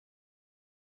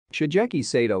Shigeki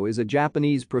Sato is a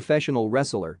Japanese professional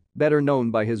wrestler, better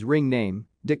known by his ring name,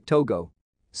 Dick Togo.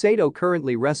 Sato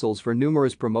currently wrestles for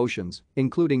numerous promotions,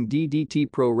 including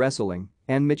DDT Pro Wrestling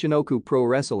and Michinoku Pro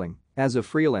Wrestling, as a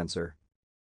freelancer.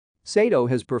 Sato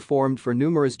has performed for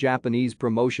numerous Japanese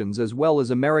promotions as well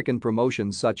as American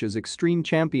promotions such as Extreme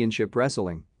Championship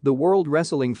Wrestling, the World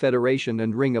Wrestling Federation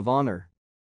and Ring of Honor.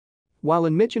 While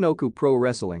in Michinoku Pro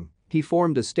Wrestling, he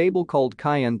formed a stable called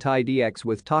Kaientai DX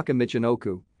with Taka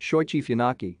Michinoku, Shoichi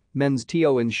Funaki, Men's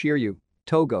Tio and Shiryu,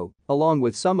 Togo, along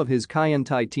with some of his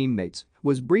Kaientai teammates,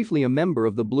 was briefly a member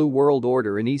of the Blue World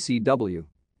Order in ECW.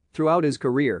 Throughout his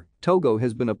career, Togo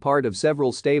has been a part of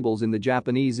several stables in the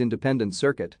Japanese independent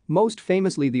circuit, most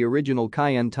famously the original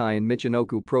Kaientai and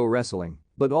Michinoku Pro Wrestling,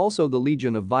 but also the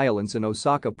Legion of Violence and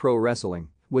Osaka Pro Wrestling,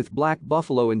 with Black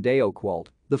Buffalo and Deo Qualt,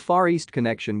 the Far East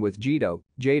Connection with Jado,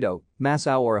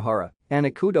 Masao Urahara, and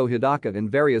Ikuto Hidaka in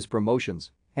various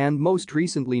promotions, and most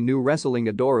recently New Wrestling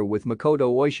Adora with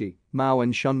Makoto Oishi, Mao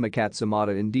and Shun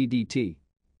Makatsamata in DDT.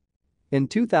 In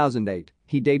 2008,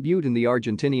 he debuted in the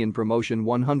Argentinian promotion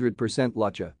 100%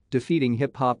 Lucha, defeating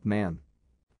Hip Hop Man.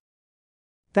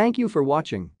 Thank you for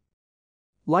watching.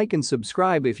 Like and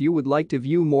subscribe if you would like to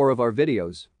view more of our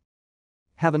videos.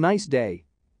 Have a nice day.